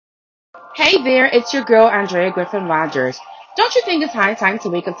Hey there, it's your girl Andrea Griffin Rogers. Don't you think it's high time to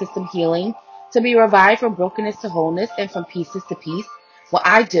wake up to some healing, to be revived from brokenness to wholeness and from pieces to peace? Well,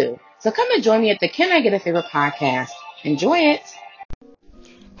 I do. So come and join me at the Can I Get a Favor podcast. Enjoy it.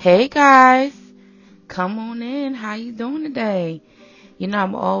 Hey guys, come on in. How you doing today?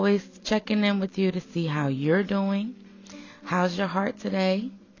 I'm always checking in with you to see how you're doing. How's your heart today?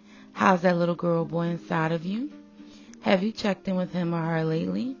 How's that little girl or boy inside of you? Have you checked in with him or her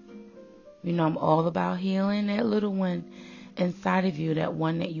lately? I'm all about healing that little one inside of you, that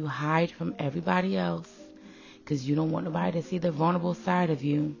one that you hide from everybody else because you don't want nobody to see the vulnerable side of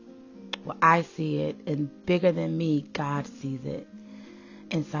you. Well, I see it, and bigger than me, God sees it.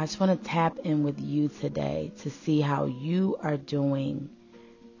 And so I just want to tap in with you today to see how you are doing.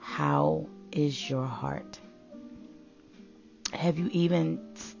 How is your heart? Have you even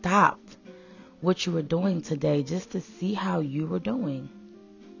stopped what you were doing today just to see how you were doing?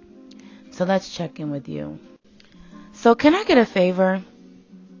 So let's check in with you. So can I get a favor?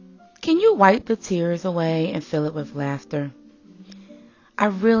 Can you wipe the tears away and fill it with laughter? I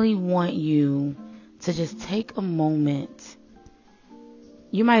really want you to just take a moment.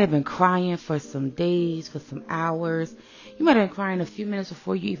 You might have been crying for some days, for some hours. You might have been crying a few minutes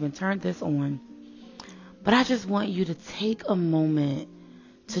before you even turned this on. But I just want you to take a moment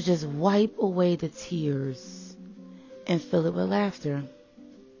to just wipe away the tears and fill it with laughter.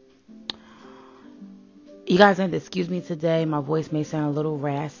 You guys have to excuse me today. My voice may sound a little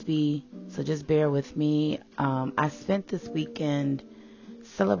raspy, so just bear with me. I spent this weekend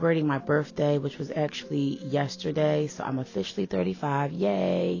celebrating my birthday, which was actually yesterday, so I'm officially 35.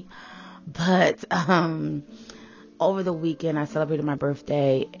 Yay! But over the weekend, I celebrated my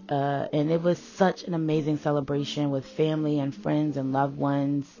birthday, and it was such an amazing celebration with family and friends and loved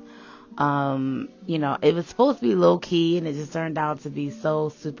ones. It was supposed to be low key, and it just turned out to be so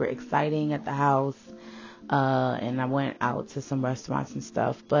super exciting at the house. And I went out to some restaurants and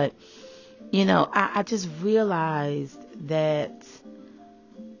stuff. But, I just realized that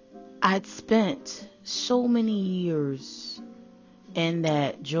I'd spent so many years in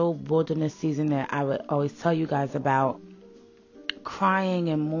that Job wilderness season that I would always tell you guys about, crying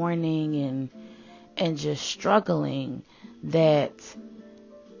and mourning and just struggling, that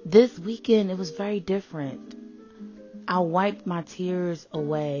this weekend it was very different. I wiped my tears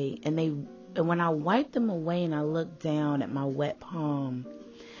away, and when I wiped them away and I looked down at my wet palm,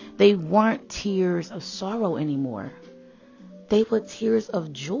 they weren't tears of sorrow anymore. They were tears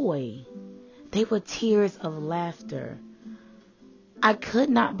of joy. They were tears of laughter. I could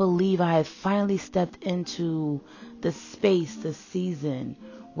not believe I had finally stepped into the space, the season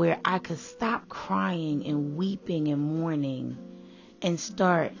where I could stop crying and weeping and mourning and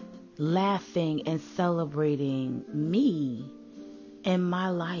start laughing and celebrating me and my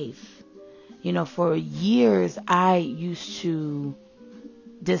life. For years I used to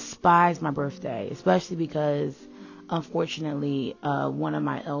despise my birthday, especially because unfortunately one of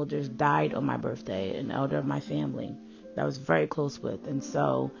my elders died on my birthday, an elder of my family that I was very close with. And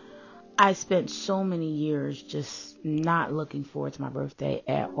so I spent so many years just not looking forward to my birthday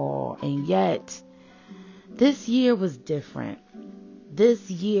at all. And yet this year was different. This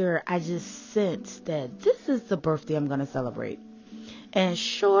year I just sensed that this is the birthday I'm going to celebrate. And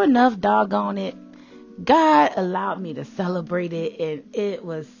sure enough, doggone it, God allowed me to celebrate it, and it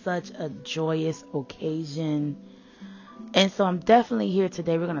was such a joyous occasion. And so I'm definitely here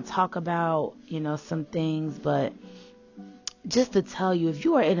today. We're going to talk about, some things, but just to tell you, if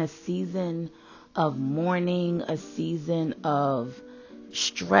you are in a season of mourning, a season of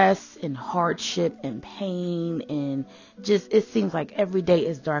stress and hardship and pain, and just it seems like every day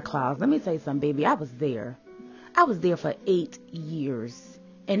is dark clouds. Let me tell you something, baby. I was there. I was there for 8 years,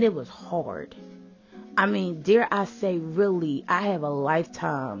 and it was hard. I mean, dare I say, really, I have a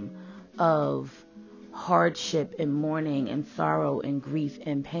lifetime of hardship and mourning and sorrow and grief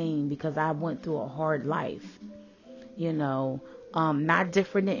and pain because I went through a hard life. you know, not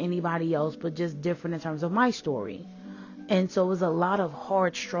different than anybody else, but just different in terms of my story. And so it was a lot of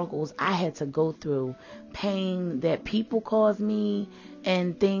hard struggles I had to go through, pain that people caused me,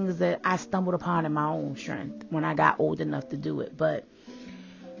 and things that I stumbled upon in my own strength when I got old enough to do it. But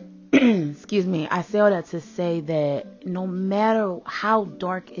excuse me, I say all that to say that no matter how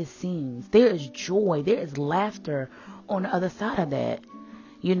dark it seems, there is joy, there is laughter on the other side of that.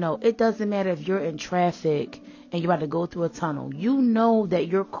 It doesn't matter if you're in traffic and you're about to go through a tunnel. You know that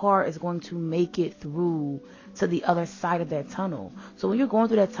your car is going to make it through to the other side of that tunnel. So when you're going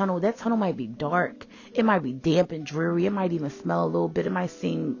through that tunnel might be dark. It might be damp and dreary. It might even smell a little bit. It might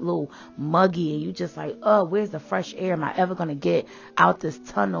seem a little muggy. And you just like, oh, where's the fresh air? Am I ever going to get out this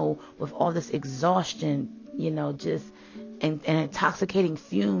tunnel with all this exhaustion, just and intoxicating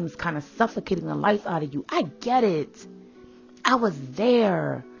fumes kind of suffocating the life out of you? I get it. I was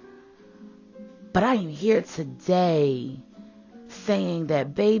there. But I am here today saying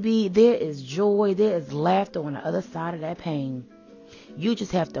that, baby, there is joy, there is laughter on the other side of that pain. You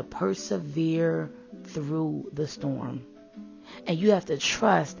just have to persevere through the storm. And you have to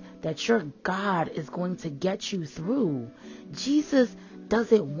trust that your God is going to get you through. Jesus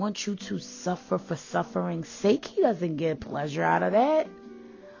doesn't want you to suffer for suffering's sake. He doesn't get pleasure out of that.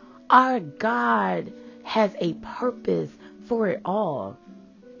 Our God has a purpose for it all.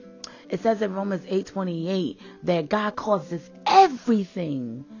 It says in Romans 8:28 that God causes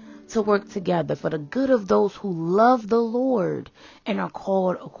everything to work together for the good of those who love the Lord and are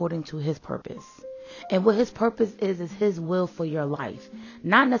called according to his purpose. And what his purpose is his will for your life.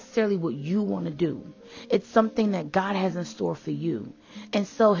 Not necessarily what you want to do. It's something that God has in store for you. And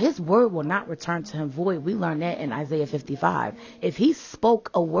so his word will not return to him void. We learn that in Isaiah 55. If he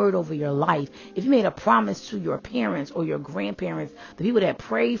spoke a word over your life, if you made a promise to your parents or your grandparents, the people that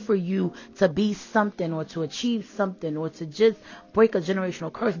prayed for you to be something or to achieve something or to just break a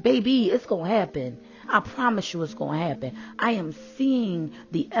generational curse, baby, it's going to happen. I promise you it's going to happen. I am seeing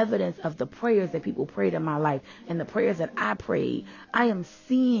the evidence of the prayers that people prayed in my life and the prayers that I prayed. I am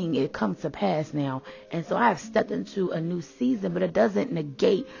seeing it come to pass now. And so I have stepped into a new season, but it doesn't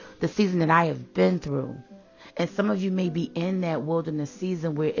negate the season that I have been through. And some of you may be in that wilderness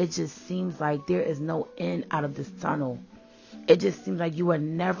season where it just seems like there is no end out of this tunnel. It just seems like you are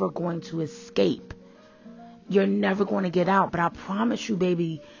never going to escape. You're never going to get out. But I promise you,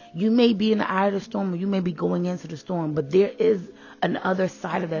 baby, you may be in the eye of the storm or you may be going into the storm, but there is an other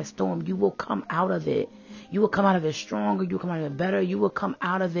side of that storm. You will come out of it. You will come out of it stronger. You will come out of it better. You will come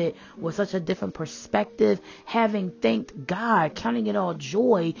out of it with such a different perspective, having thanked God, counting it all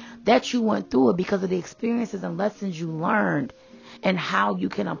joy that you went through it because of the experiences and lessons you learned and how you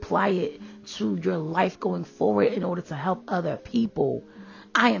can apply it to your life going forward in order to help other people.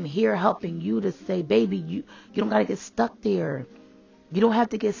 I am here helping you to say, baby, you don't got to get stuck there. You don't have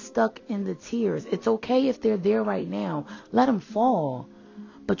to get stuck in the tears. It's okay if they're there right now. Let them fall.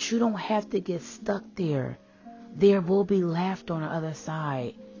 But you don't have to get stuck there. There will be laughter on the other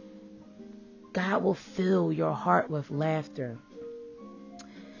side. God will fill your heart with laughter.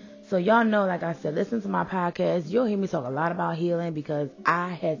 So y'all know, like I said, listen to my podcast. You'll hear me talk a lot about healing because I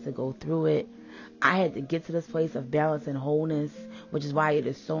had to go through it. I had to get to this place of balance and wholeness, which is why it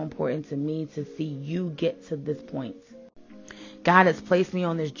is so important to me to see you get to this point. God has placed me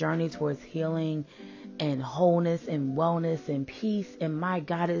on this journey towards healing and wholeness and wellness and peace. And my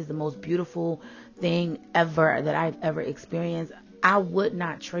God, it is the most beautiful thing ever that I've ever experienced. I would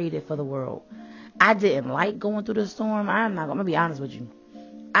not trade it for the world. I didn't like going through the storm. I'm going to be honest with you.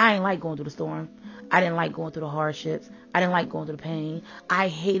 I ain't like going through the storm. I didn't like going through the hardships. I didn't like going through the pain. I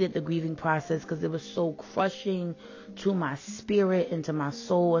hated the grieving process because it was so crushing to my spirit and to my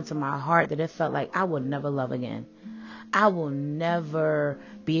soul and to my heart that it felt like I would never love again. I will never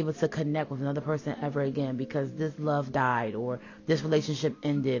be able to connect with another person ever again because this love died or this relationship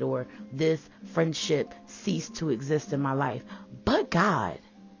ended or this friendship ceased to exist in my life. But God,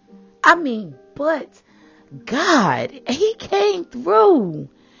 God, he came through.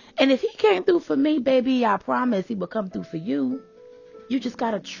 And if he came through for me, baby, I promise he will come through for you. You just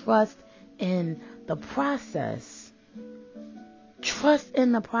got to trust in the process. Trust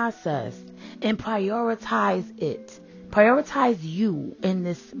in the process and prioritize it. Prioritize you in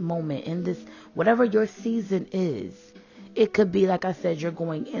this moment, in this, whatever your season is. It could be, like I said, you're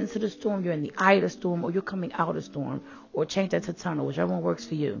going into the storm, you're in the eye of the storm, or you're coming out of the storm, or change that to tunnel, whichever one works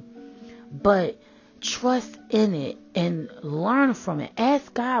for you. But trust in it and learn from it.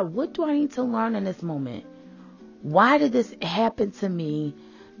 Ask God, what do I need to learn in this moment? Why did this happen to me?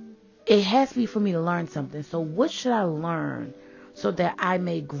 It has to be for me to learn something. So what should I learn so that I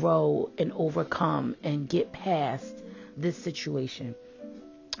may grow and overcome and get past this situation?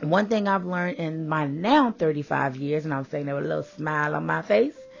 One thing I've learned in my now 35 years, and I'm saying that with a little smile on my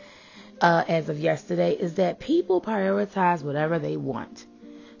face as of yesterday, is that people prioritize whatever they want.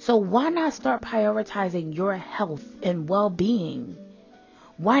 So why not start prioritizing your health and well-being?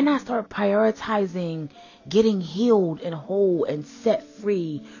 Why not start prioritizing getting healed and whole and set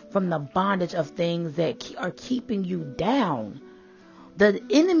free from the bondage of things that are keeping you down? The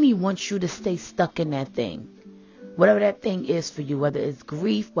enemy wants you to stay stuck in that thing. Whatever that thing is for you, whether it's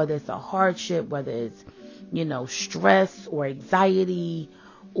grief, whether it's a hardship, whether it's stress or anxiety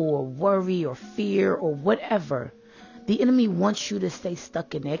or worry or fear or whatever. The enemy wants you to stay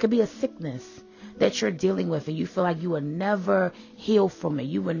stuck in there. It could be a sickness that you're dealing with and you feel like you will never heal from it.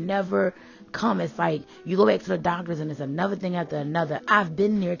 You will never come. It's like you go back to the doctors and it's another thing after another. I've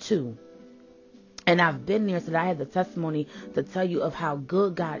been there too. And I've been there so that I have the testimony to tell you of how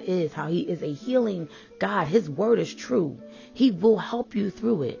good God is, how he is a healing God. His word is true. He will help you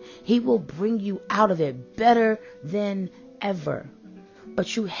through it. He will bring you out of it better than ever.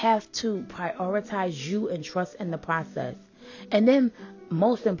 But you have to prioritize you and trust in the process. And then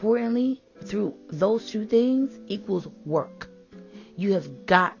most importantly, through those two things equals work. You have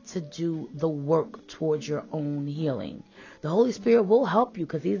got to do the work towards your own healing. The Holy Spirit will help you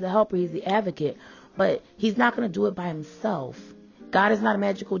because he's the helper, he's the advocate, but he's not going to do it by himself. God is not a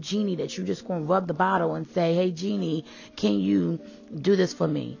magical genie that you just going to rub the bottle and say, hey, genie, can you do this for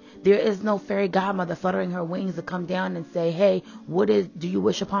me? There is no fairy godmother fluttering her wings to come down and say, hey, do you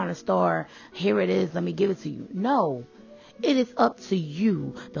wish upon a star? Here it is. Let me give it to you. No, it is up to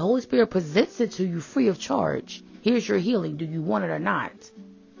you. The Holy Spirit presents it to you free of charge. Here's your healing. Do you want it or not?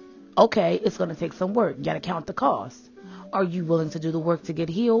 Okay, it's going to take some work. You got to count the cost. Are you willing to do the work to get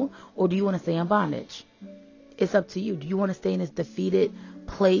healed, or do you want to stay in bondage? It's up to you. Do you want to stay in this defeated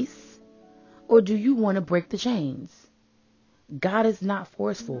place, or do you want to break the chains? God is not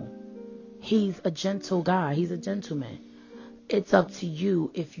forceful. He's a gentle God. He's a gentleman. It's up to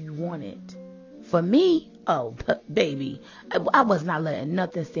you if you want it. For me, oh, baby, I was not letting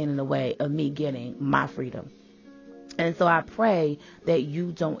nothing stand in the way of me getting my freedom. And so I pray that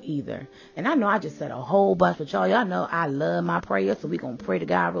you don't either. And I know I just said a whole bunch, but y'all know I love my prayers. So we're going to pray to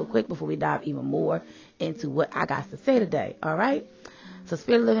God real quick before we dive even more into what I got to say today. All right. So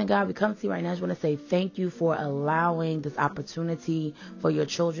Spirit of the Living God, we come to you right now. I just want to say thank you for allowing this opportunity for your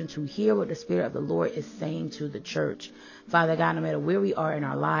children to hear what the Spirit of the Lord is saying to the church. Father God, no matter where we are in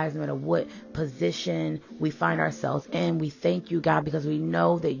our lives, no matter what position we find ourselves in, we thank you, God, because we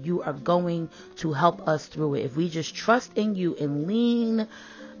know that you are going to help us through it. If we just trust in you and lean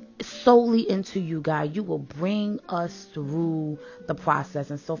solely into you, God, you will bring us through the process.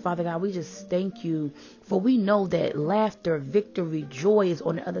 And so, Father God, we just thank you, for we know that laughter, victory, joy is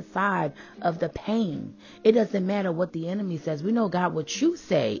on the other side of the pain. It doesn't matter what the enemy says. We know, God, what you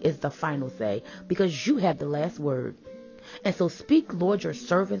say is the final say, because you have the last word. And so speak, Lord, your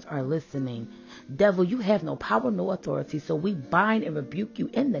servants are listening. Devil, you have no power, no authority. So we bind and rebuke you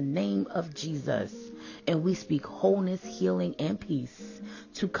in the name of Jesus. And we speak wholeness, healing, and peace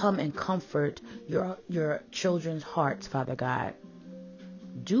to come and comfort your children's hearts, Father God.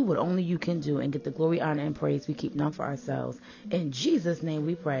 Do what only you can do and get the glory, honor, and praise we keep none for ourselves. In Jesus' name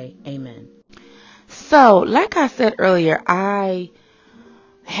we pray. Amen. So, like I said earlier, I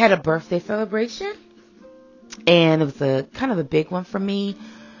had a birthday celebration. And it was a kind of a big one for me.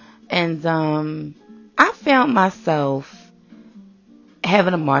 And I found myself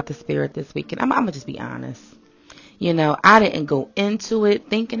having a Martha spirit this weekend. I'm going to just be honest. I didn't go into it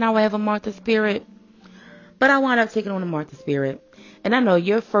thinking I would have a Martha spirit. But I wound up taking on a Martha spirit. And I know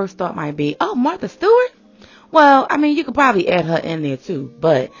your first thought might be, oh, Martha Stewart? Well, I mean, you could probably add her in there too.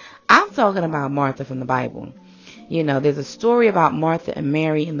 But I'm talking about Martha from the Bible. There's a story about Martha and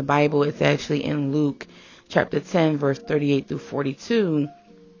Mary in the Bible. It's actually in Luke chapter 10, verse 38 through 42,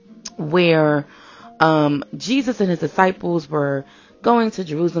 where Jesus and his disciples were going to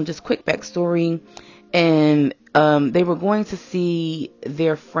Jerusalem. Just quick backstory. And they were going to see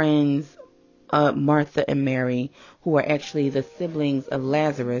their friends, Martha and Mary, who are actually the siblings of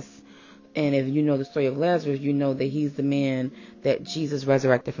Lazarus. And if you know the story of Lazarus, you know that he's the man that Jesus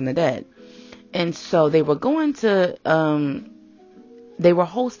resurrected from the dead. And so they were going to, they were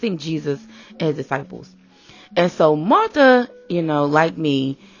hosting Jesus and his disciples. And so Martha, like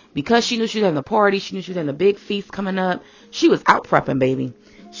me, because she knew she was having a party, she knew she was having a big feast coming up, she was out prepping, baby.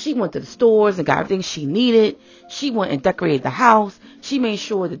 She went to the stores and got everything she needed. She went and decorated the house. She made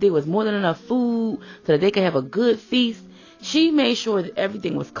sure that there was more than enough food so that they could have a good feast. She made sure that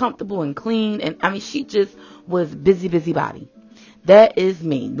everything was comfortable and clean. And I mean, she just was busybody. That is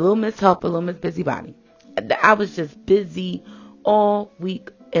me. Little Miss Helper, Little Miss Busybody. I was just busy all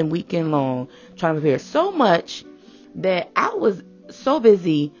week and weekend long trying to prepare so much that I was so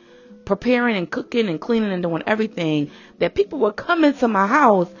busy preparing and cooking and cleaning and doing everything that people were coming to my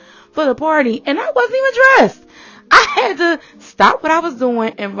house for the party and I wasn't even dressed. I had to stop what I was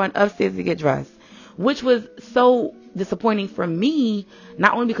doing and run upstairs to get dressed, which was so disappointing for me,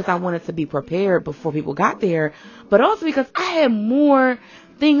 not only because I wanted to be prepared before people got there, but also because I had more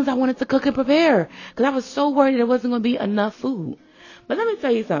things I wanted to cook and prepare because I was so worried there wasn't going to be enough food. But let me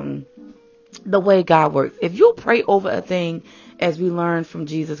tell you something. the way God works. If you pray over a thing, as we learned from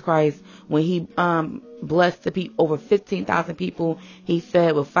Jesus Christ, when he blessed the people, over 15,000 people, he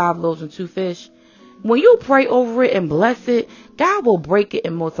fed with 5 loaves and 2 fish. When you pray over it and bless it, God will break it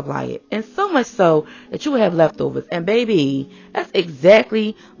and multiply it. And so much so that you will have leftovers. And baby, that's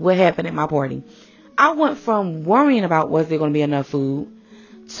exactly what happened at my party. I went from worrying about was there going to be enough food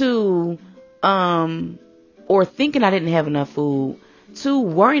to, or thinking I didn't have enough food, to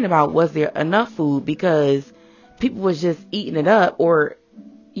worrying about was there enough food, because people was just eating it up, or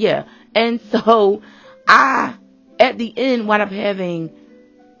yeah. And so I, at the end, wound up having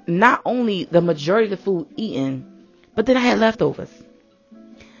not only the majority of the food eaten, but then I had leftovers.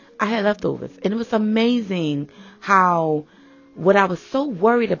 And it was amazing how what I was so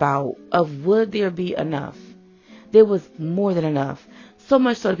worried about of would there be enough, there was more than enough. So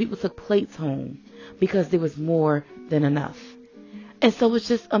much so that people took plates home because there was more than enough. And so it's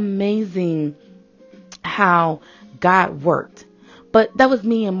just amazing how God worked. But that was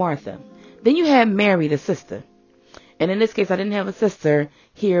me and Martha. Then you had Mary, the sister. And in this case, I didn't have a sister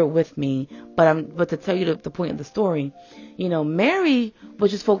here with me. But to tell you the point of the story, Mary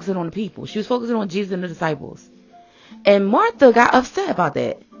was just focusing on the people. She was focusing on Jesus and the disciples. And Martha got upset about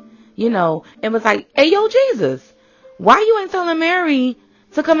that, and was like, hey, yo, Jesus, why you ain't telling Mary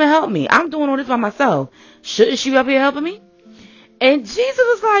to come and help me? I'm doing all this by myself. Shouldn't she be up here helping me? And Jesus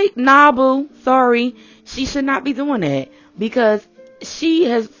was like, nah, boo, sorry. She should not be doing that, because she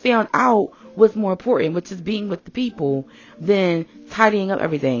has found out what's more important, which is being with the people than tidying up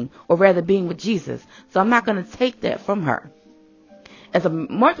everything, or rather being with Jesus. So I'm not going to take that from her. And so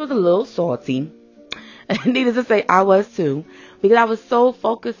Martha was a little salty. Needless to say, I was too, because I was so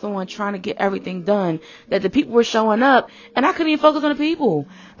focused on trying to get everything done that the people were showing up, and I couldn't even focus on the people,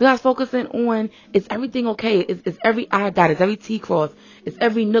 because I was focusing on, is everything okay? Is every I dotted? Is every T crossed? Is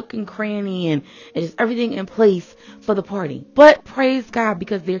every nook and cranny and just everything in place for the party? But praise God,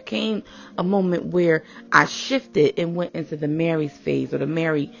 because there came a moment where I shifted and went into the Mary's phase, or the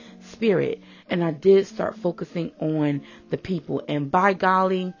Mary spirit, and I did start focusing on the people. And by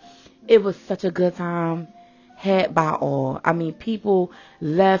golly, it was such a good time had by all. I mean, people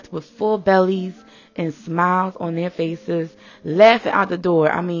left with full bellies and smiles on their faces, laughing out the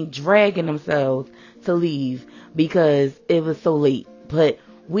door. I mean, dragging themselves to leave because it was so late. But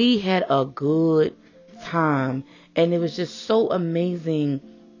we had a good time, and it was just so amazing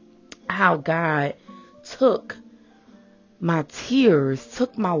how God took my tears,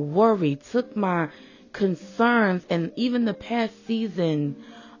 took my worry, took my concerns, and even the past season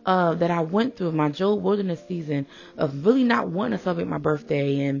that I went through, my Job Wilderness season of really not wanting to celebrate my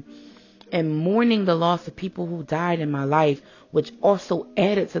birthday, and mourning the loss of people who died in my life, which also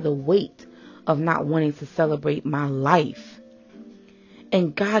added to the weight of not wanting to celebrate my life.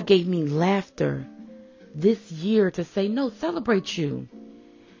 And God gave me laughter this year to say, no, celebrate you.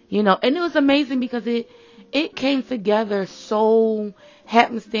 And it was amazing because it came together so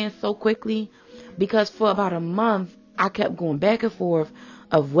happenstance so quickly, because for about a month I kept going back and forth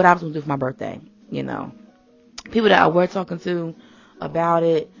of what I was going to do for my birthday. People that I were talking to about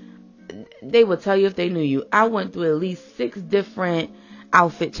it, they would tell you if they knew you. I went through at least 6 different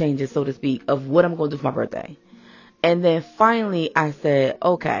outfit changes, so to speak, of what I'm going to do for my birthday. And then finally I said,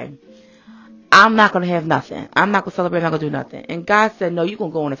 okay, I'm not going to have nothing. I'm not going to celebrate. I'm not going to do nothing. And God said, no, you're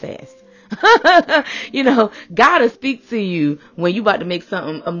going to go on a fast. God will speak to you when you about to make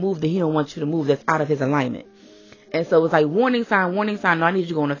a move that he don't want you to move, that's out of his alignment. And so it was like, warning sign. No, I need you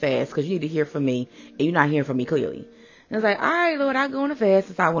to go on a fast, because you need to hear from me, and you're not hearing from me clearly. And it's like, all right, Lord, I go on a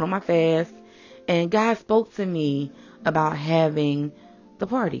fast. So I went on my fast, and God spoke to me about having the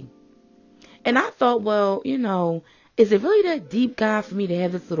party. And I thought, well, is it really that deep, God, for me to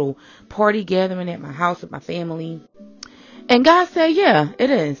have this little party gathering at my house with my family? And God said, yeah, it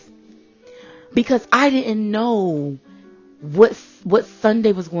is. Because I didn't know what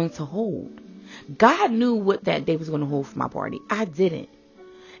Sunday was going to hold. God knew what that day was going to hold for my party. I didn't.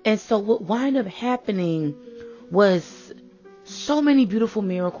 And so what wound up happening was so many beautiful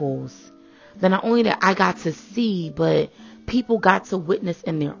miracles that not only that I got to see, but people got to witness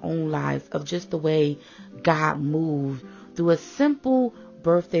in their own lives of just the way God moved through a simple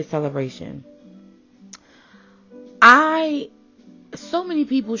birthday celebration. So many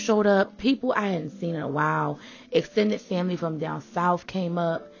people showed up, people I hadn't seen in a while. Extended family from down south came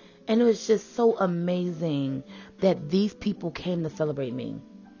up, and it was just so amazing that these people came to celebrate me. And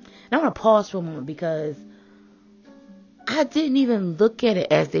I want to pause for a moment, because I didn't even look at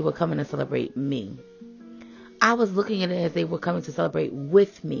it as they were coming to celebrate me. I was looking at it as they were coming to celebrate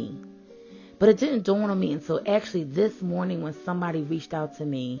with me, But it didn't dawn on me until actually this morning when somebody reached out to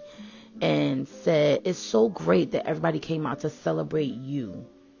me and said, it's so great that everybody came out to celebrate you.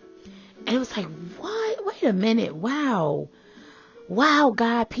 And it was like, what? Wait a minute. Wow. Wow,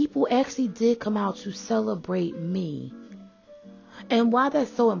 God, people actually did come out to celebrate me. And why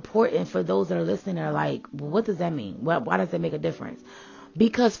that's so important for those that are listening are like, well, what does that mean? Why does that make a difference?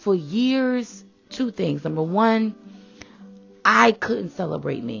 Because for years, two things. Number one, I couldn't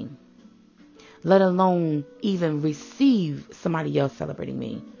celebrate me, let alone even receive somebody else celebrating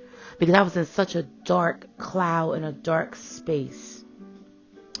me. Because I was in such a dark cloud, in a dark space.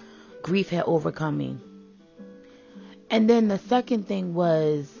 Grief had overcome me. And then the second thing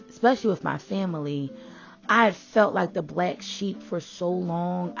was, especially with my family, I had felt like the black sheep for so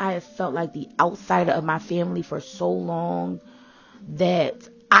long. I had felt like the outsider of my family for so long that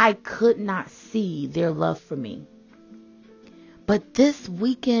I could not see their love for me. But this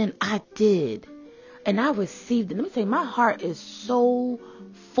weekend I did. And I received it. Let me tell you, my heart is so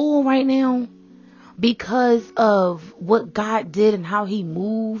full right now because of what God did and how he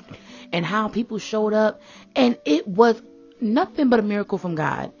moved and how people showed up. And it was nothing but a miracle from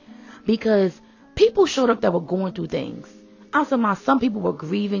God, because people showed up that were going through things. I'm talking about some people were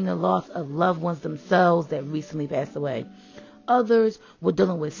grieving the loss of loved ones themselves that recently passed away. Others were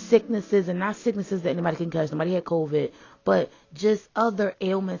dealing with sicknesses, and not sicknesses that anybody can catch. Nobody had COVID, but just other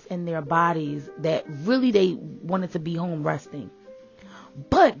ailments in their bodies that really they wanted to be home resting.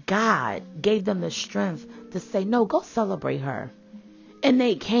 But God gave them the strength to say, no, go celebrate her. And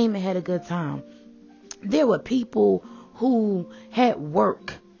they came and had a good time. There were people who had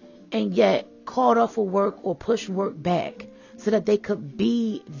work and yet called off of work or pushed work back so that they could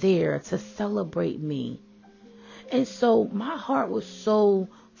be there to celebrate me. And so my heart was so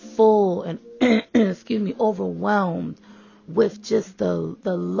full and excuse me, overwhelmed with just the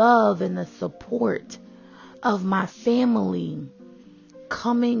love and the support of my family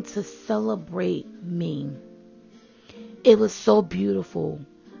coming to celebrate me. It was so beautiful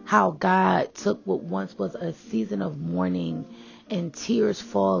how God took what once was a season of mourning and tears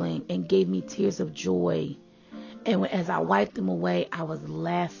falling and gave me tears of joy. And as I wiped them away, I was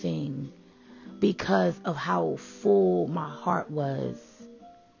laughing because of how full my heart was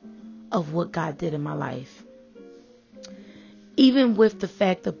of what God did in my life. Even with the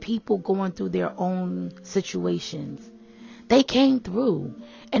fact of people going through their own situations, they came through.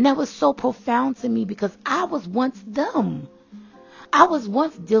 And that was so profound to me because I was once them. I was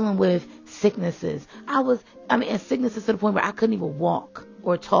once dealing with sicknesses. And sicknesses to the point where I couldn't even walk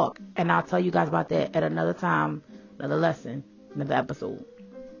or talk. And I'll tell you guys about that at another time, another lesson, another episode.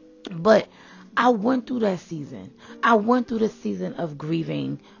 But I went through that season. I went through the season of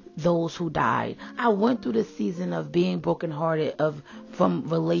grieving those who died. I went through the season of being brokenhearted from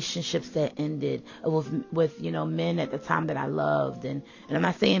relationships that ended with men at the time that I loved, and I'm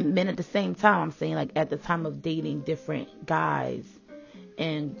not saying men at the same time. I'm saying like at the time of dating different guys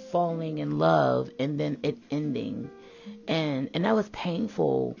and falling in love and then it ending, and that was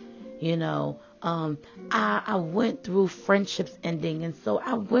painful. I went through friendships ending, and so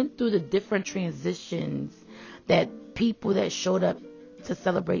I went through the different transitions that people that showed up to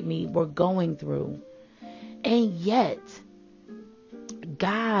celebrate me were going through. And yet,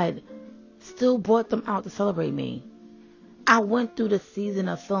 God still brought them out to celebrate me. I went through the season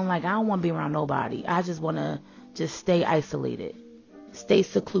of feeling like I don't want to be around nobody. I just want to just stay isolated, stay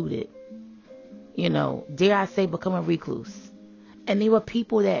secluded. Dare I say become a recluse. And there were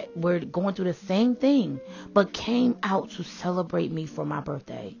people that were going through the same thing, but came out to celebrate me for my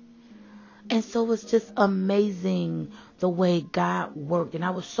birthday. And so it's just amazing the way God worked. And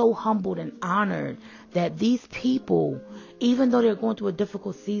I was so humbled and honored that these people, even though they're going through a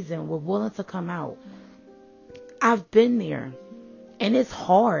difficult season, were willing to come out. I've been there. And it's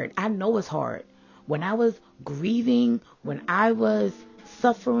hard. I know it's hard. When I was grieving, when I was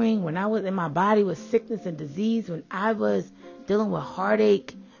suffering, when I was in my body with sickness and disease, when I was dealing with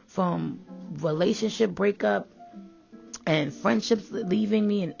heartache from relationship breakup and friendships leaving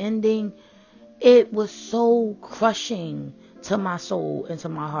me and ending, it was so crushing to my soul and to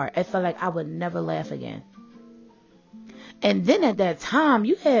my heart. It felt like I would never laugh again. And then at that time,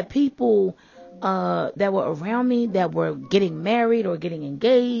 you had people that were around me that were getting married or getting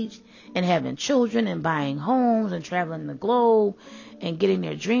engaged and having children and buying homes and traveling the globe and getting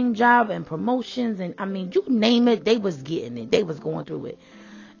their dream job and promotions. And you name it, they was getting it. They was going through it.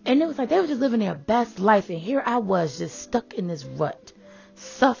 And it was like they were just living their best life. And here I was just stuck in this rut,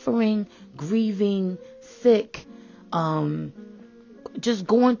 suffering, grieving, sick, just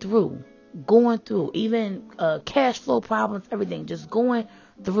going through, even cash flow problems, everything, just going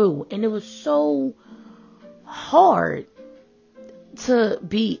through. And it was so hard to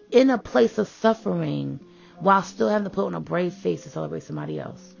be in a place of suffering while still having to put on a brave face to celebrate somebody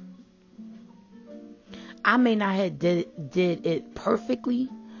else. I may not have did it perfectly,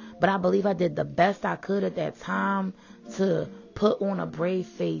 but I believe I did the best I could at that time to put on a brave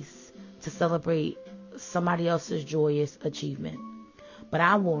face to celebrate somebody else's joyous achievement. But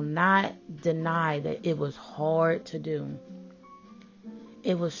I will not deny that it was hard to do.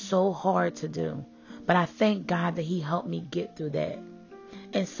 It was so hard to do. But I thank God that He helped me get through that.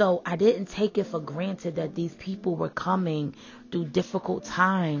 And so I didn't take it for granted that these people were coming through difficult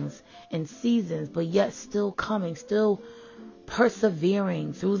times and seasons, but yet still coming, still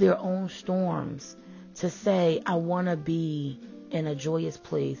persevering through their own storms to say, I want to be in a joyous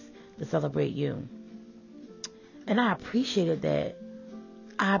place to celebrate you. And I appreciated that.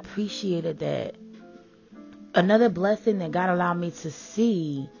 I appreciated that. Another blessing that God allowed me to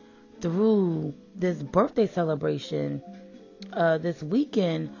see through this birthday celebration this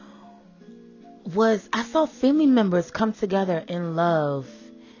weekend was I saw family members come together in love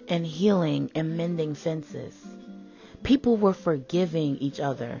and healing and mending fences. People were forgiving each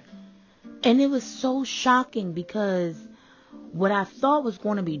other. And it was so shocking because what I thought was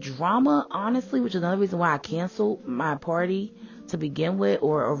going to be drama, honestly, which is another reason why I canceled my party to begin with,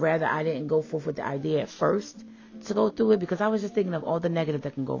 or rather I didn't go forth with the idea at first to go through it, because I was just thinking of all the negative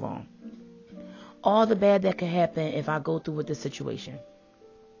that can go wrong. All the bad that could happen if I go through with this situation.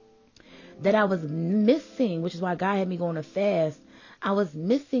 That I was missing, which is why God had me go on a fast. I was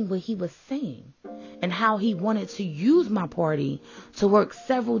missing what He was saying and how He wanted to use my party to work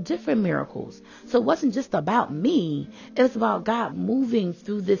several different miracles. So it wasn't just about me. It was about God moving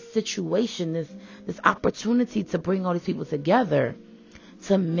through this situation, this opportunity to bring all these people together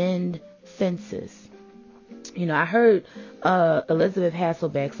to mend fences. You know, I heard Elizabeth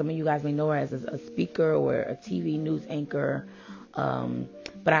Hasselbeck, some of you guys may know her as a speaker or a TV news anchor,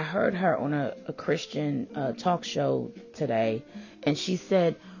 but I heard her on a Christian talk show today, and she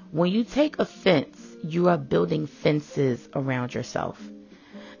said, when you take offense, you are building fences around yourself.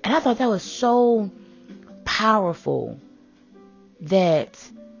 And I thought that was so powerful, that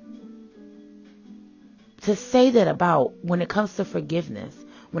to say that about when it comes to forgiveness,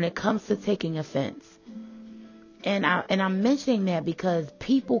 when it comes to taking offense. And I'm mentioning that because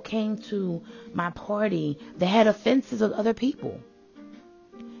people came to my party that had offenses with other people.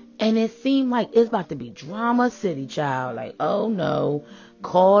 And it seemed like it's about to be drama city, child. Like, oh no,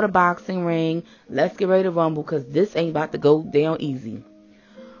 call the boxing ring. Let's get ready to rumble, because this ain't about to go down easy.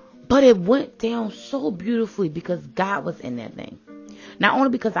 But it went down so beautifully because God was in that thing. Not only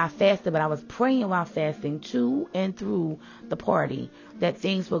because I fasted, but I was praying while fasting to and through the party that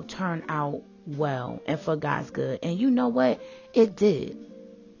things will turn out well and for God's good. And you know what? It did.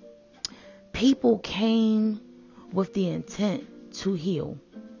 People came with the intent to heal.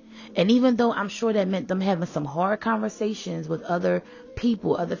 And even though I'm sure that meant them having some hard conversations with other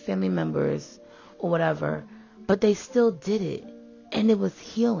people, other family members or whatever, but they still did it. And it was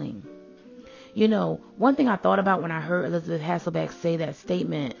healing. You know, one thing I thought about when I heard Elizabeth Hasselbeck say that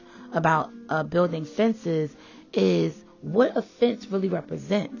statement about building fences is what a fence really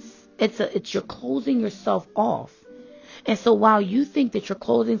represents. It's you're closing yourself off. And so while you think that you're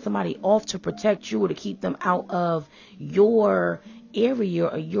closing somebody off to protect you or to keep them out of your area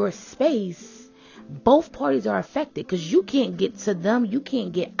or your space, both parties are affected, because you can't get to them. You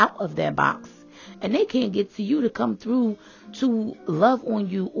can't get out of that box. And they can't get to you to come through to love on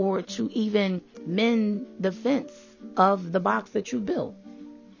you or to even mend the fence of the box that you built.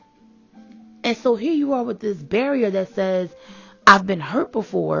 And so here you are with this barrier that says, I've been hurt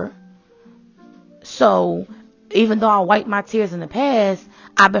before. So even though I wiped my tears in the past,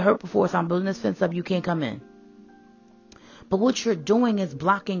 I've been hurt before. So I'm building this fence up. You can't come in. But what you're doing is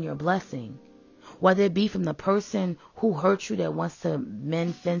blocking your blessing. Whether it be from the person who hurt you that wants to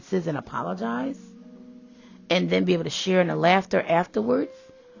mend fences and apologize, and then be able to share in the laughter afterwards,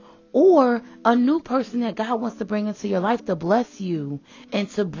 or a new person that God wants to bring into your life to bless you and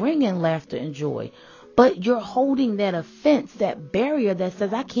to bring in laughter and joy. But you're holding that offense, that barrier that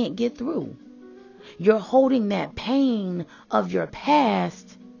says, I can't get through. You're holding that pain of your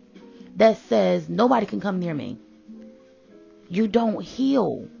past that says, nobody can come near me. You don't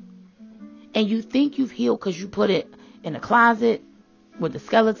heal. And you think you've healed because you put it in a closet with the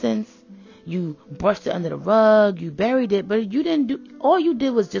skeletons. You brushed it under the rug. You buried it. But you didn't do. All you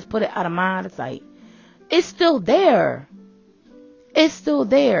did was just put it out of mind, out of sight. It's still there. It's still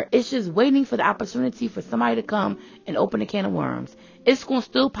there. It's just waiting for the opportunity for somebody to come and open a can of worms. It's going to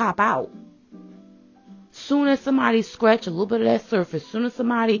still pop out. soon as somebody scratch a little bit of that surface, soon as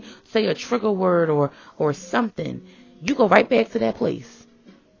somebody say a trigger word or something, you go right back to that place.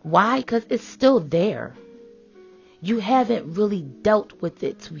 Why? Because it's still there. You haven't really dealt with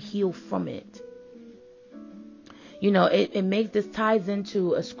it to heal from it. This ties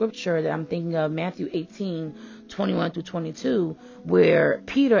into a scripture that I'm thinking of, Matthew 18:21-22, where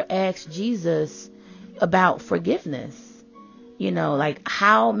Peter asked Jesus about forgiveness. Like,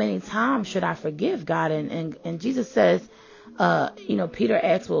 how many times should I forgive, God? And Jesus says, Peter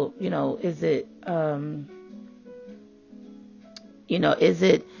asks, well, is it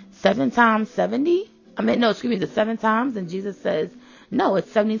 7 times 70? Is it 7 times? And Jesus says, no,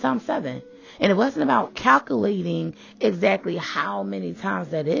 it's 70 times 7. And it wasn't about calculating exactly how many times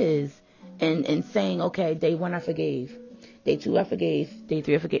that is and saying, okay, day 1 I forgave, day 2 I forgave, day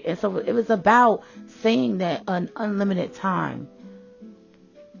 3 I forgave. And so it was about saying that an unlimited time.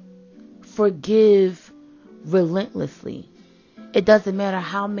 Forgive relentlessly. It doesn't matter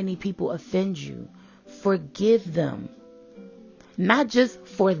how many people offend you. Forgive them. Not just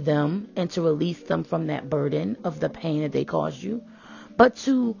for them and to release them from that burden of the pain that they caused you, but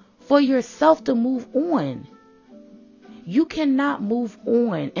for yourself to move on. You cannot move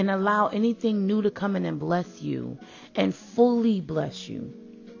on and allow anything new to come in and bless you and fully bless you.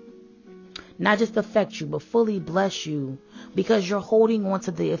 Not just affect you, but fully bless you, because you're holding on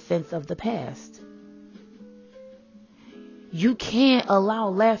to the offense of the past. You can't allow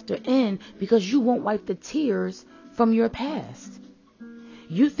laughter in because you won't wipe the tears from your past.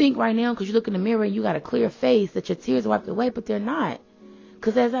 You think right now, because you look in the mirror and you got a clear face, that your tears are wiped away, but they're not.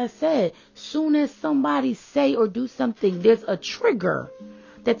 Because as I said, soon as somebody say or do something, there's a trigger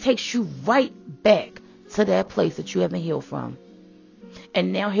that takes you right back to that place that you haven't healed from.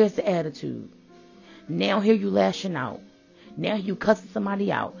 And now here's the attitude. Now here you lashing out. Now you cussing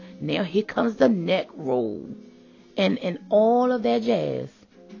somebody out. Now here comes the neck roll. And all of that jazz.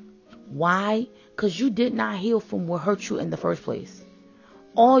 Why? Because you did not heal from what hurt you in the first place.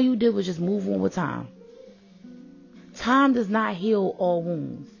 All you did was just move on with time. Time does not heal all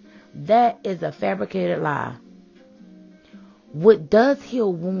wounds. That is a fabricated lie. What does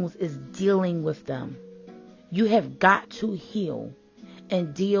heal wounds is dealing with them. You have got to heal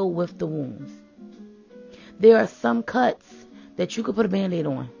and deal with the wounds. There are some cuts that you could put a Band-Aid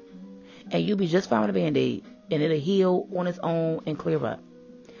on and you'll be just fine with a Band-Aid and it'll heal on its own and clear up.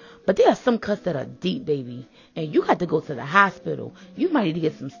 But there are some cuts that are deep, baby, and you got to go to the hospital. You might need to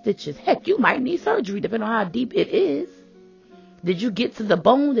get some stitches. Heck, you might need surgery depending on how deep it is. Did you get to the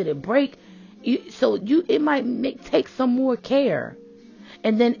bone? Did it break? It might take some more care.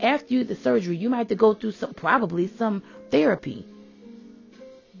 And then after you do the surgery, you might have to go through probably some therapy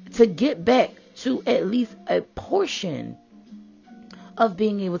to get back to at least a portion of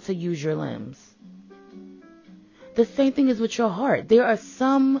being able to use your limbs. The same thing is with your heart. There are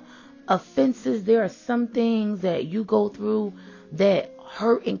some offenses, there are some things that you go through that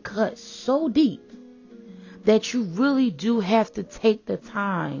hurt and cut so deep that you really do have to take the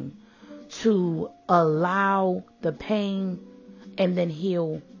time to allow the pain and then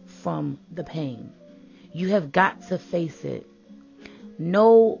heal from the pain. You have got to face it.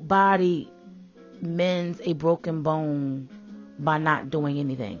 Nobody mends a broken bone by not doing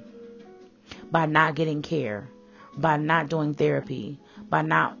anything, by not getting care, by not doing therapy, by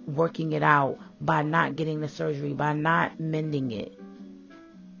not working it out, by not getting the surgery, by not mending it.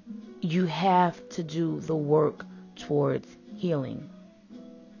 You have to do the work towards healing.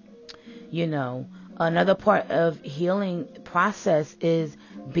 Another part of healing process is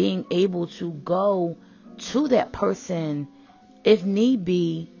being able to go to that person if need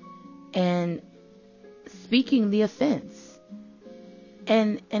be and speaking the offense.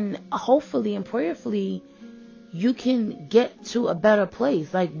 And hopefully and prayerfully you can get to a better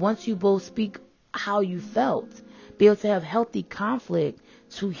place. Like, once you both speak how you felt, be able to have healthy conflict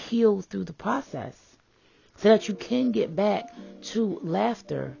to heal through the process so that you can get back to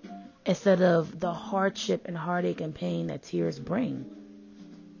laughter instead of the hardship and heartache and pain that tears bring.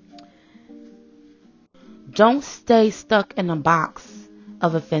 Don't stay stuck in a box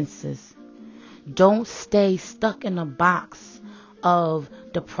of offenses. Don't stay stuck in a box of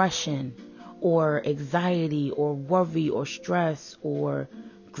depression or anxiety or worry or stress or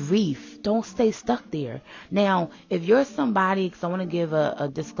grief. Don't stay stuck there. Now, if you're somebody, because I want to give a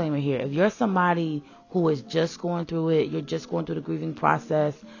disclaimer here, if you're somebody who is just going through it, you're just going through the grieving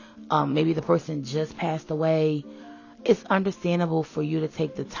process, maybe the person just passed away, it's understandable for you to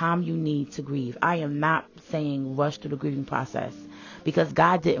take the time you need to grieve. I am not saying rush through the grieving process, because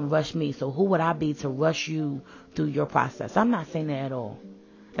God didn't rush me. So who would I be to rush you through your process? I'm not saying that at all.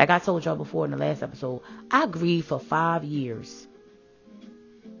 Like I told y'all before in the last episode, I grieved for 5 years.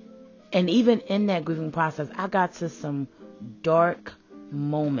 And even in that grieving process, I got to some dark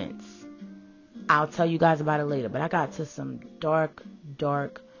moments. I'll tell you guys about it later, but I got to some dark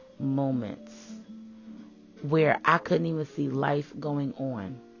moments where I couldn't even see life going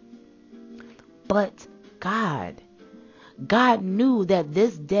on. But God knew that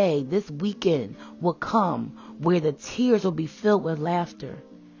this day, this weekend would come where the tears will be filled with laughter.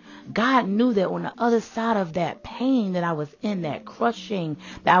 God knew that on the other side of that pain that I was in, that crushing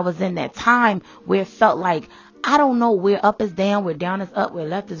that I was in, that time where it felt like, I don't know where up is down, where down is up, where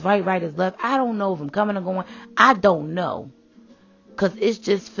left is right, right is left. I don't know if I'm coming or going. I don't know. Because it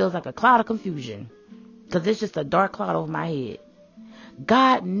just feels like a cloud of confusion. Because it's just a dark cloud over my head.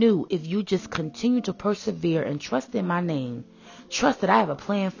 God knew if you just continue to persevere and trust in my name, trust that I have a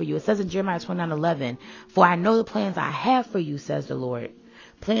plan for you. It says in Jeremiah 29:11, for I know the plans I have for you, says the Lord.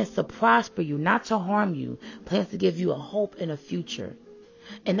 Plans to prosper you, not to harm you. Plans to give you a hope and a future.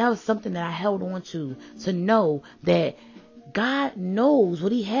 And that was something that I held on to know that God knows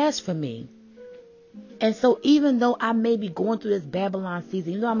what he has for me. And so even though I may be going through this Babylon season,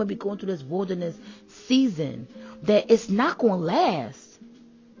 even though I may be going through this wilderness season, that it's not going to last.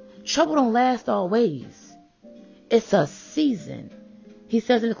 Trouble don't last always. It's a season. He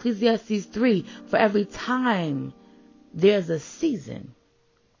says in Ecclesiastes 3, for every time there's a season.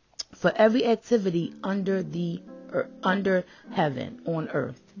 For every activity under heaven, on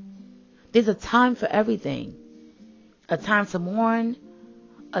earth. There's a time for everything. A time to mourn,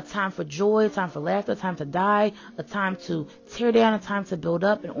 a time for joy, a time for laughter, a time to die, a time to tear down, a time to build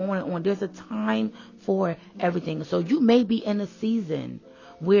up, and on and on. There's a time for everything. So you may be in a season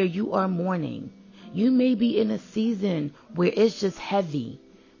where you are mourning. You may be in a season where it's just heavy,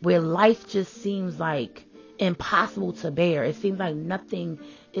 where life just seems like impossible to bear. It seems like nothing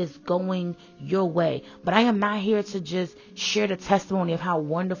is going your way. But I am not here to just share the testimony of how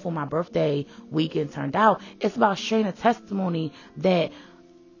wonderful my birthday weekend turned out. It's about sharing a testimony that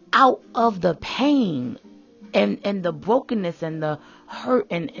out of the pain and the brokenness and the hurt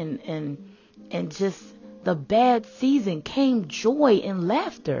and just the bad season came joy and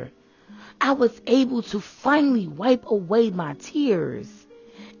laughter. I was able to finally wipe away my tears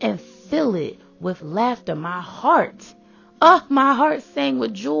and fill it with laughter. My heart sang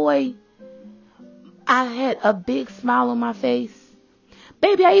with joy. I had a big smile on my face.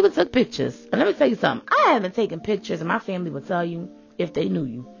 Baby, I even took pictures. And let me tell you something. I haven't taken pictures, and my family will tell you if they knew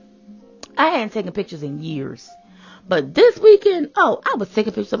you. I hadn't taken pictures in years. But this weekend, I was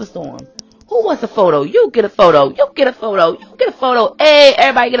taking pictures of a storm. Who wants a photo? You get a photo. You get a photo. You get a photo. Hey,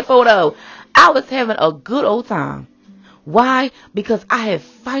 everybody get a photo. I was having a good old time. Why? Because I had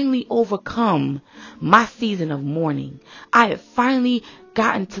finally overcome my season of mourning. I had finally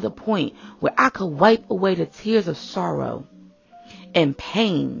gotten to the point where I could wipe away the tears of sorrow and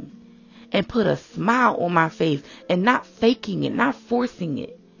pain and put a smile on my face and not faking it, not forcing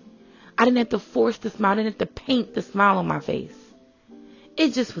it. I didn't have to force the smile. I didn't have to paint the smile on my face.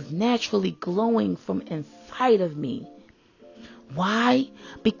 It just was naturally glowing from inside of me. Why?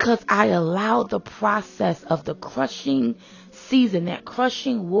 Because I allowed the process of the crushing season, that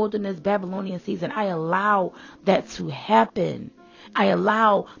crushing wilderness Babylonian season, I allow that to happen. I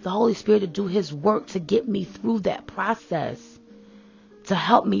allow the Holy Spirit to do his work to get me through that process, to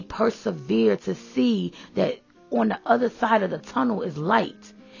help me persevere, to see that on the other side of the tunnel is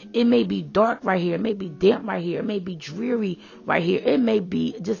light. It may be dark right here. It may be damp right here. It may be dreary right here. It may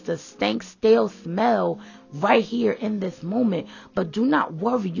be just a stale smell right here in this moment. But do not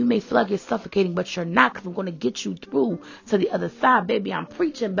worry. You may feel like you're suffocating, but you're not, because I'm going to get you through to the other side. Baby, I'm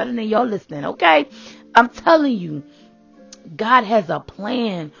preaching better than y'all listening, okay? I'm telling you, God has a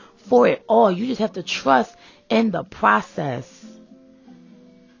plan for it all. You just have to trust in the process.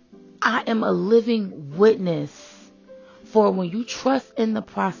 I am a living witness. For when you trust in the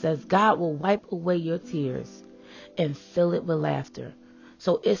process, God will wipe away your tears and fill it with laughter.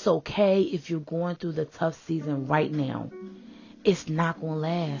 So it's okay if you're going through the tough season right now. It's not going to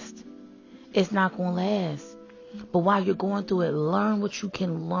last. It's not going to last. But while you're going through it, learn what you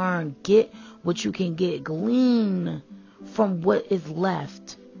can learn. Get what you can get. Glean from what is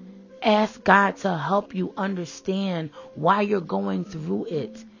left. Ask God to help you understand why you're going through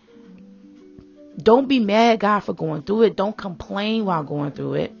it. Don't be mad at God for going through it. Don't complain while going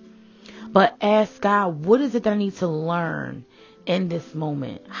through it. But ask God, what is it that I need to learn in this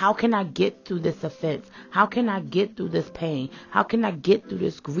moment? How can I get through this offense? How can I get through this pain? How can I get through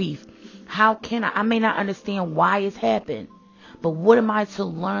this grief? How can I may not understand why it's happened, but what am I to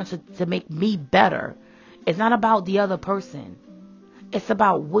learn to make me better? It's not about the other person. It's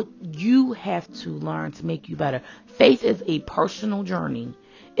about what you have to learn to make you better. Faith is a personal journey.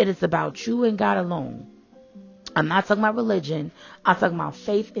 It is about you and God alone. I'm not talking about religion. I'm talking about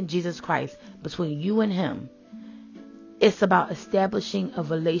faith in Jesus Christ between you and him. It's about establishing a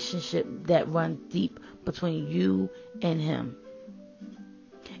relationship that runs deep between you and him.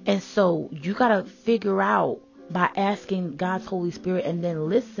 And so you got to figure out by asking God's Holy Spirit and then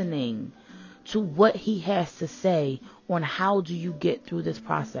listening to what he has to say on how do you get through this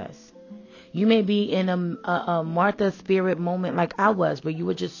process. You may be in a Martha spirit moment like I was, where you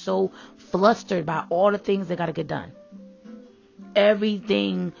were just so flustered by all the things that got to get done.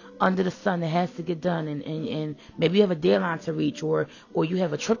 Everything under the sun that has to get done, and maybe you have a deadline to reach, or you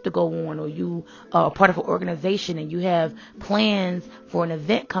have a trip to go on, or you are part of an organization and you have plans for an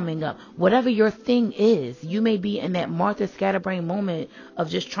event coming up. Whatever your thing is, you may be in that Martha scatterbrain moment of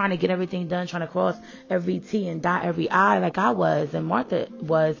just trying to get everything done, trying to cross every T and dot every I, like I was and Martha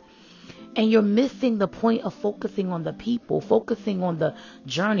was. And you're missing the point of focusing on the people, focusing on the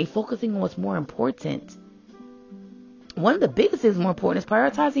journey, focusing on what's more important. One of the biggest things more important is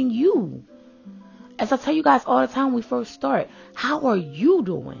prioritizing you. As I tell you guys all the time when we first start, how are you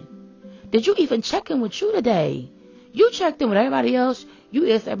doing? Did you even check in with you today? You checked in with everybody else. You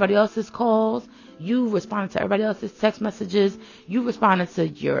answered everybody else's calls. You responded to everybody else's text messages. You responded to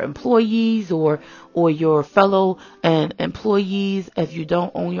your employees or your fellow employees if you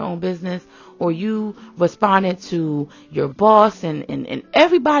don't own your own business. Or you responded to your boss and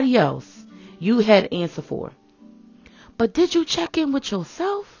everybody else you had an answer for. But did you check in with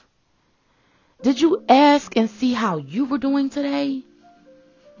yourself? Did you ask and see how you were doing today?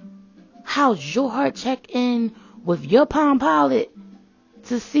 How's your heart check in with your Palm Pilot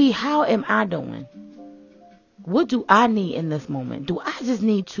to see how am I doing? What do I need in this moment? Do I just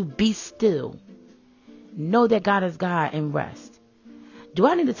need to be still? Know that God is God and rest. Do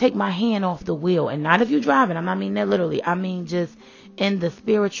I need to take my hand off the wheel? And not if you're driving. I mean that literally. I mean just in the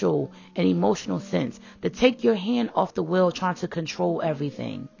spiritual and emotional sense. To take your hand off the wheel trying to control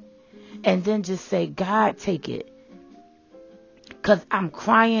everything. And then just say, God, take it. Because I'm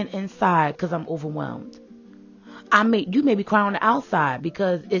crying inside because I'm overwhelmed. You may be crying on the outside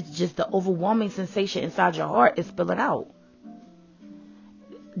because it's just the overwhelming sensation inside your heart is spilling out.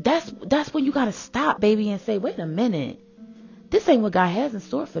 That's when you got to stop, baby, and say, wait a minute. This ain't what God has in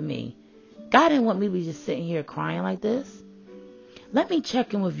store for me. God didn't want me to be just sitting here crying like this. Let me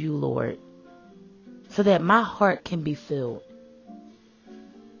check in with you, Lord, so that my heart can be filled.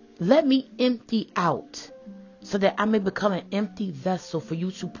 Let me empty out so that I may become an empty vessel for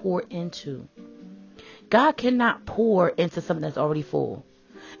you to pour into. God cannot pour into something that's already full.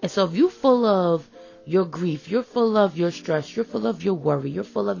 And so if you're full of your grief, you're full of your stress, you're full of your worry, you're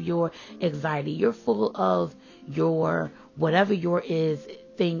full of your anxiety, you're full of your whatever your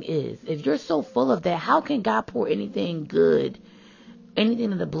thing is. If you're so full of that, how can God pour anything good,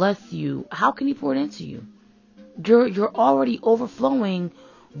 anything that'll bless you? How can he pour it into you? You're already overflowing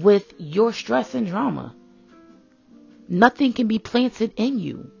with your stress and drama. Nothing can be planted in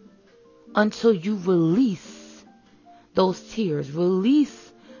you until you release those tears,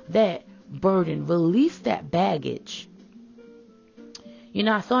 release that burden, release that baggage. You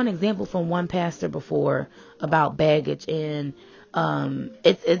know, I saw an example from one pastor before about baggage, and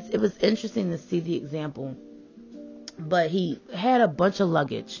it was interesting to see the example. But he had a bunch of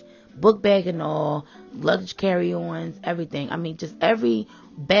luggage, book bag and all, luggage carry-ons, everything. I mean, just every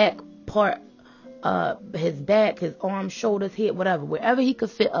back part, his back, his arms, shoulders, head, whatever. Wherever he could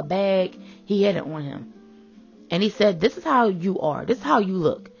fit a bag, he had it on him. And he said, this is how you are. This is how you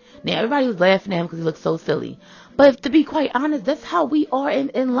look. Now, everybody was laughing at him because he looked so silly. But to be quite honest, that's how we are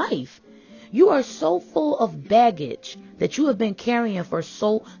in life. You are so full of baggage that you have been carrying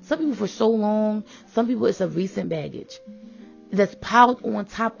some people for so long. Some people it's a recent baggage that's piled on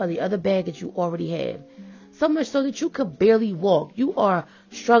top of the other baggage you already have. So much so that you could barely walk. You are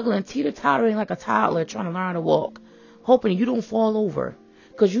struggling, teeter-tottering like a toddler trying to learn to walk, hoping you don't fall over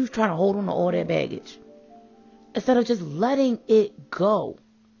because you're trying to hold on to all that baggage. Instead of just letting it go.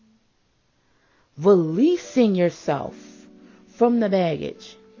 Releasing yourself from the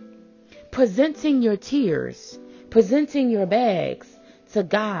baggage. Presenting your tears. Presenting your bags to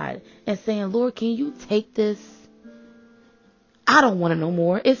God and saying, Lord, can you take this? I don't want to know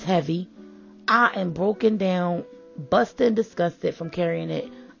more. It's heavy. I am broken down, busted and disgusted from carrying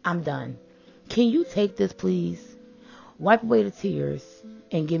it. I'm done. Can you take this, please? Wipe away the tears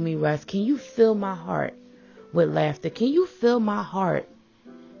and give me rest. Can you fill my heart with laughter? Can you fill my heart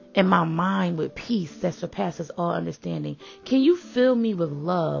and my mind with peace that surpasses all understanding? Can you fill me with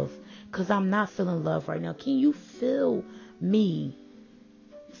love? Because I'm not feeling love right now. Can you fill me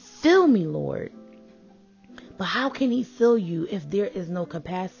Fill me, Lord. But how can he fill you if there is no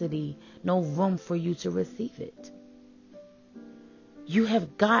capacity, no room for you to receive it? You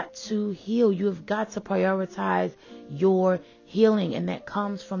have got to heal. You have got to prioritize your healing, and that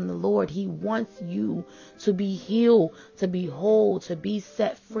comes from the Lord. He wants you to be healed, to be whole, to be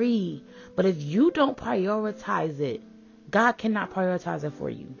set free. But if you don't prioritize it, God cannot prioritize it for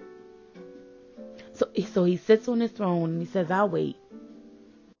you. So he sits on his throne and he says, I'll wait.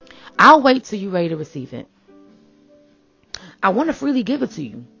 I'll wait till you're ready to receive it. I want to freely give it to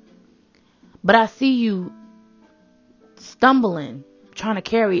you. But I see you stumbling, trying to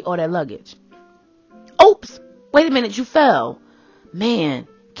carry all that luggage. Oops, wait a minute, you fell. Man,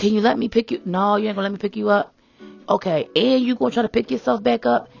 can you let me pick you? No, you ain't gonna let me pick you up. Okay, and you gonna try to pick yourself back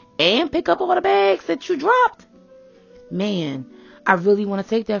up and pick up all the bags that you dropped? Man, I really want to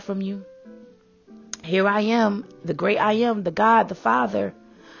take that from you. Here I am, the great I am, the God, the Father.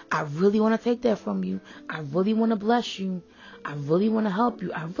 I really want to take that from you. I really want to bless you. I really want to help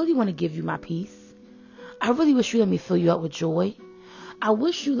you. I really want to give you my peace. I really wish you let me fill you up with joy. I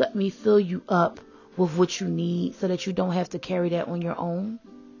wish you let me fill you up with what you need so that you don't have to carry that on your own.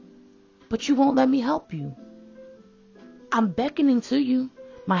 But you won't let me help you. I'm beckoning to you.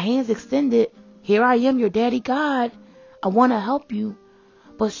 My hands extended. Here I am, your daddy God. I want to help you.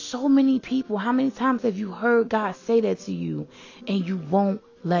 But so many people, how many times have you heard God say that to you and you won't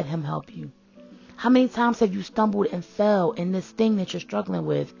let him help you? How many times have you stumbled and fell in this thing that you're struggling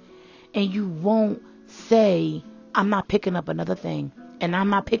with and you won't say, I'm not picking up another thing and I'm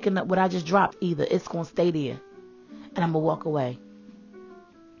not picking up what I just dropped either. It's going to stay there and I'm going to walk away.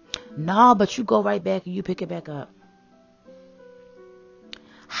 No, but you go right back and you pick it back up.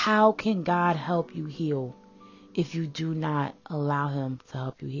 How can God help you heal if you do not allow him to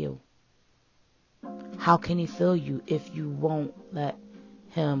help you heal? How can he fill you if you won't let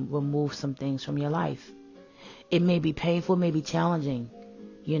him remove some things from your life? It may be painful, it may be challenging,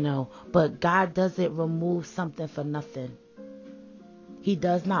 but God doesn't remove something for nothing. He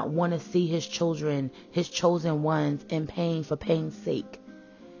does not want to see his children, his chosen ones, in pain for pain's sake.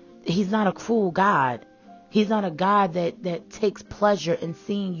 He's not a cruel God. He's not a God that takes pleasure in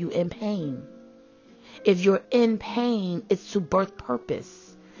seeing you in pain. If you're in pain, it's to birth purpose.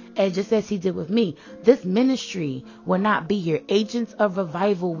 And just as he did with me, this ministry will not be here. Agents of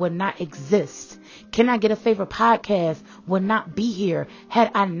Revival will not exist. Can I Get a Favor podcast will not be here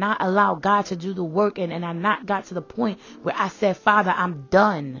had I not allowed God to do the work and I not got to the point where I said, Father, I'm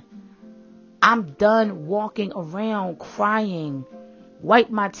done. I'm done walking around crying. Wipe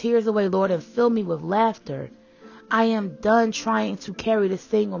my tears away, Lord, and fill me with laughter. I am done trying to carry this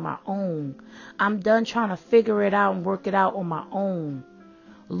thing on my own. I'm done trying to figure it out and work it out on my own.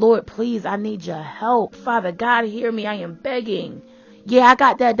 Lord, please, I need your help. Father God, hear me. I am begging. Yeah, I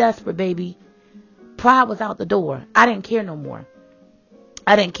got that desperate, baby. Pride was out the door. I didn't care no more.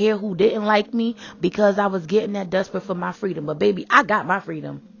 I didn't care who didn't like me because I was getting that desperate for my freedom. But baby, I got my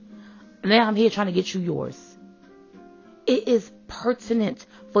freedom. Now I'm here trying to get you yours. It is pertinent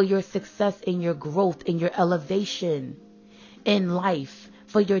for your success and your growth and your elevation in life,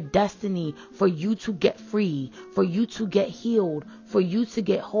 for your destiny, for you to get free, for you to get healed, for you to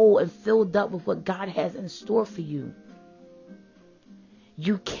get whole and filled up with what God has in store for you.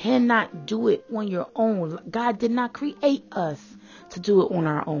 You cannot do it on your own. God did not create us to do it on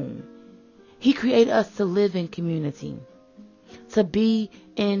our own. He created us to live in community, to be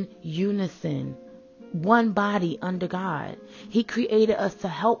in unison, one body under God. He created us to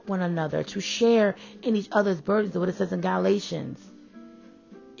help one another, to share in each other's burdens, what it says in Galatians.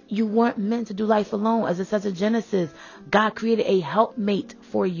 You weren't meant to do life alone. As it says in Genesis, God created a helpmate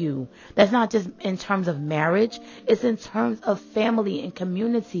for you. That's not just in terms of marriage. It's in terms of family and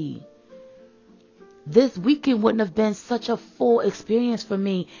community. This weekend wouldn't have been such a full experience for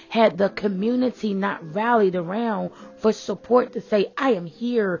me had the community not rallied around for support to say, I am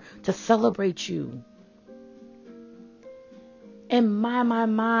here to celebrate you. And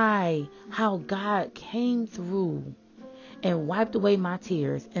my, how God came through and wiped away my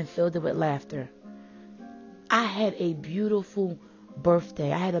tears and filled it with laughter. I had a beautiful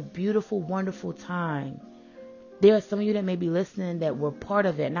birthday. I had a beautiful, wonderful time. There are some of you that may be listening that were part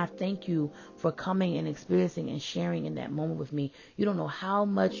of it, and I thank you for coming and experiencing and sharing in that moment with me. You don't know how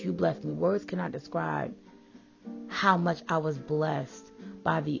much you blessed me. Words cannot describe how much I was blessed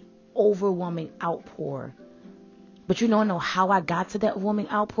by the overwhelming outpour. But you don't know how I got to that overwhelming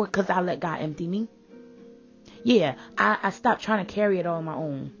outpour? Because I let God empty me. Yeah, I stopped trying to carry it all on my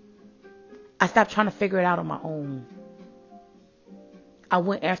own. I stopped trying to figure it out on my own. I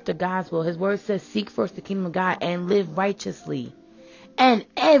went after God's will. His word says, seek first the kingdom of God and live righteously. and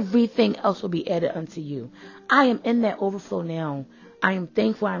everything else will be added unto you. I am in that overflow now. I am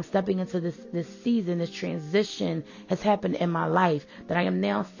thankful I'm stepping into this season. This transition has happened in my life, that I am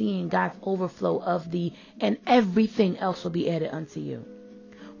now seeing God's overflow and everything else will be added unto you.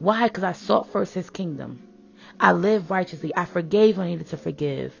 Why? Because I sought first his kingdom. I lived righteously. I forgave when I needed to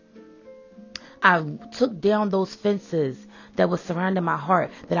forgive. I took down those fences that was surrounding my heart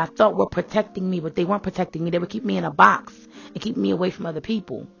that I thought were protecting me, but they weren't protecting me. They would keep me in a box and keep me away from other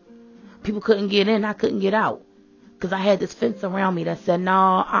people. People couldn't get in. I couldn't get out. Because I had this fence around me that said,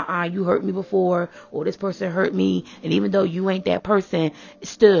 no, you hurt me before, or this person hurt me. And even though you ain't that person,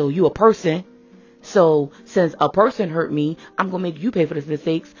 still, you a person. So since a person hurt me, I'm going to make you pay for the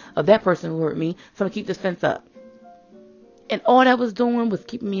mistakes of that person who hurt me. So I'm going to keep this fence up. And all that was doing was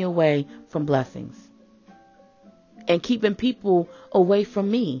keeping me away from blessings. And keeping people away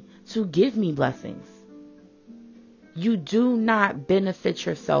from me to give me blessings. You do not benefit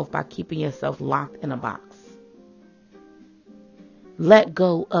yourself by keeping yourself locked in a box. Let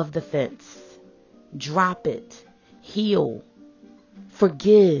go of the fence. Drop it. Heal.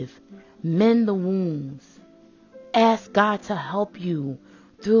 Forgive. Mend the wounds. Ask God to help you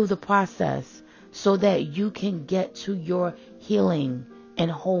through the process so that you can get to your healing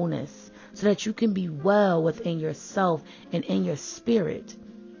and wholeness, so that you can be well within yourself and in your spirit,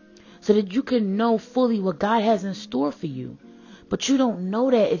 so that you can know fully what God has in store for you. But you don't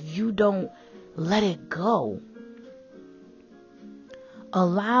know that if you don't let it go.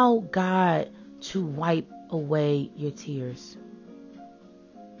 Allow God to wipe away your tears.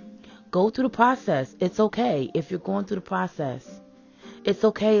 Go through the process. It's okay if you're going through the process. It's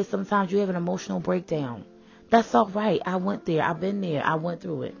okay if sometimes you have an emotional breakdown. That's all right. I went there. I've been there. I went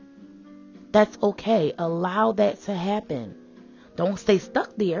through it. That's okay. Allow that to happen. Don't stay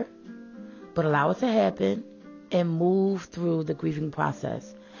stuck there, but allow it to happen and move through the grieving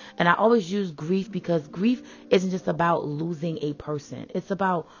process. And I always use grief because grief isn't just about losing a person. It's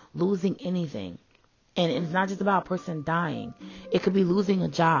about losing anything. And it's not just about a person dying. It could be losing a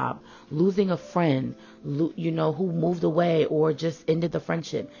job, losing a friend, who moved away or just ended the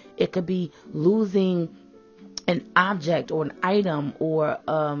friendship. It could be losing an object or an item or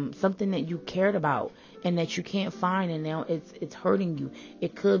something that you cared about and that you can't find, and now it's hurting you.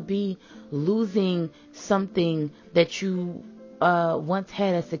 It could be losing something that you once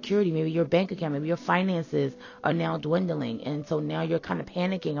had as security. Maybe your bank account, maybe your finances are now dwindling, and so now you're kind of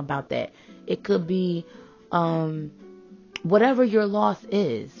panicking about that. It could be whatever your loss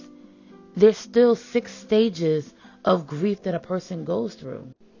is. There's still 6 stages of grief that a person goes through,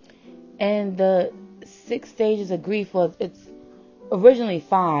 and the 6 stages of grief it's originally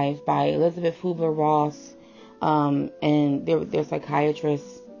 5 by Elizabeth Kubler-Ross, and their psychiatrist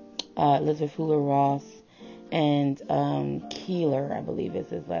Elizabeth Kubler-Ross and Keeler, I believe is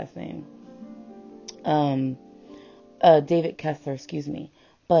his last name. David Kessler, excuse me.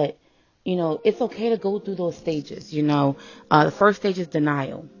 But it's okay to go through those stages. The first stage is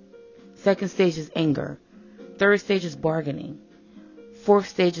denial. Second stage is anger. Third stage is bargaining. Fourth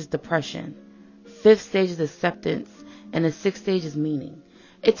stage is depression. Fifth stage is acceptance. And the sixth stage is meaning.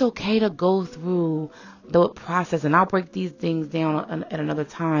 It's okay to go through the process. And I'll break these things down at another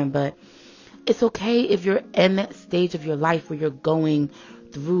time. But it's okay if you're in that stage of your life where you're going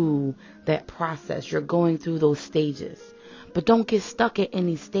through that process. You're going through those stages. But don't get stuck at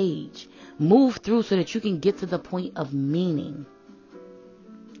any stage. Move through so that you can get to the point of meaning.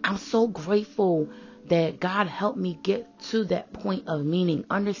 I'm so grateful that God helped me get to that point of meaning,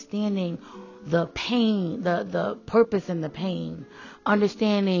 understanding the pain, the purpose in the pain,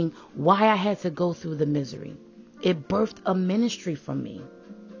 understanding why I had to go through the misery. It birthed a ministry from me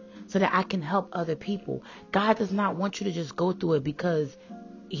so that I can help other people. God does not want you to just go through it because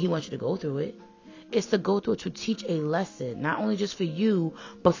he wants you to go through it. It's to go through it to teach a lesson, not only just for you,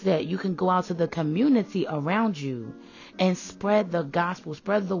 but so that you can go out to the community around you and spread the gospel,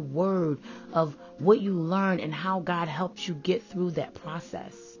 spread the word of what you learned and how God helps you get through that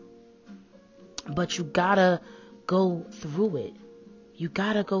process. But you gotta go through it. You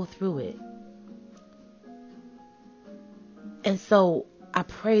gotta go through it. And so I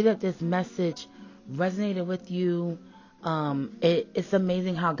pray that this message resonated with you. It's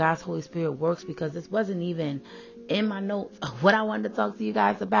amazing how God's Holy Spirit works, because this wasn't even in my notes of what I wanted to talk to you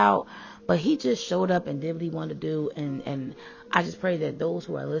guys about, but he just showed up and did what he wanted to do. And I just pray that those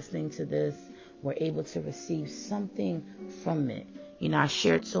who are listening to this were able to receive something from it. I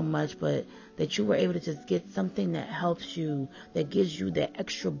shared so much, but that you were able to just get something that helps you, that gives you that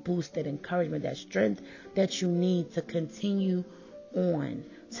extra boost, that encouragement, that strength that you need to continue on,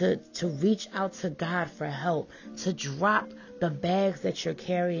 to reach out to God for help, to drop the bags that you're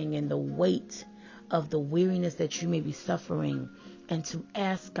carrying and the weight of the weariness that you may be suffering, and to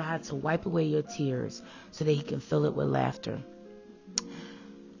ask God to wipe away your tears so that he can fill it with laughter.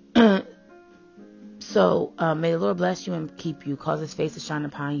 So may the Lord bless you and keep you, cause his face to shine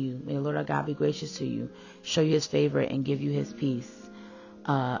upon you. May the Lord our God be gracious to you, show you his favor, and give you his peace.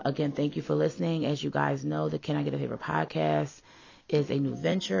 Again, thank you for listening. As you guys know, the Can I Get a Favor podcast is a new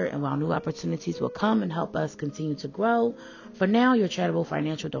venture, and while new opportunities will come and help us continue to grow, for now, your charitable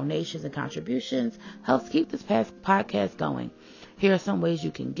financial donations and contributions helps keep this podcast going. Here are some ways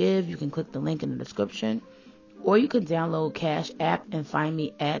you can give. You can click the link in the description, or you can download Cash App and find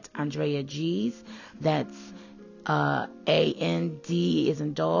me at Andrea Gees. That's AND as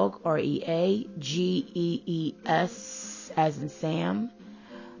in dog, REA, GEES as in Sam.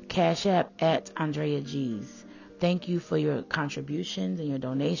 Cash App at Andrea Gees. Thank you for your contributions and your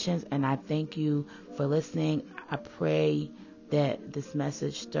donations, and I thank you for listening. I pray that this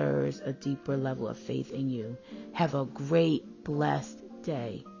message stirs a deeper level of faith in you. Have a great, blessed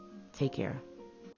day. Take care.